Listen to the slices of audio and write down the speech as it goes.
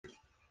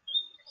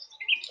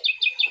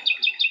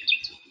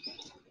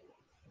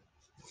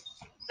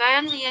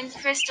Burnley and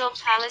Crystal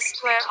Palace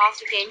square off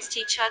against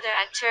each other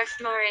at Turf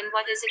Moor in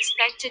what is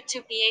expected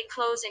to be a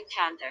close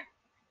encounter.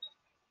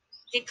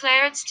 The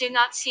Clarets do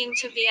not seem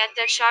to be at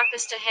their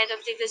sharpest ahead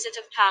of the visit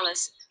of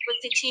Palace, with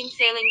the team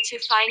failing to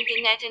find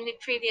the net in the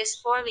previous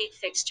four league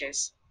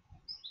fixtures.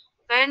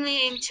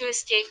 Burnley aim to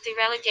escape the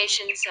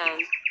relegation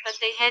zone, but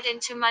they head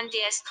into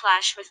Monday's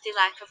clash with the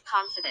lack of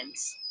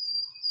confidence.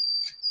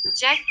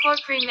 Jack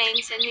Cork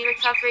remains in the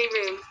recovery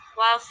room,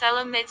 while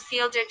fellow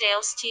midfielder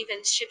Dale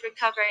Stephens should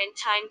recover in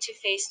time to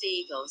face the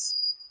Eagles.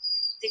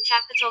 The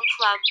Capital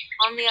Club,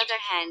 on the other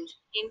hand,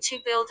 aim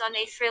to build on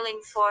a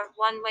thrilling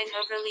 4-1 win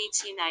over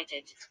Leeds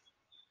United.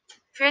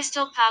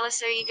 Crystal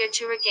Palace are eager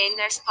to regain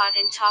their spot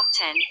in top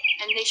 10,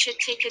 and they should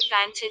take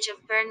advantage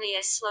of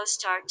Burnley's slow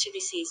start to the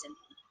season.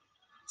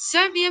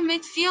 Serbia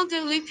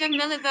midfielder Luka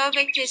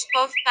Milivojevic is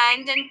both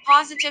banned and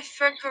positive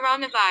for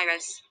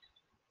coronavirus.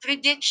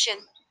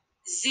 Prediction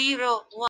 0-1.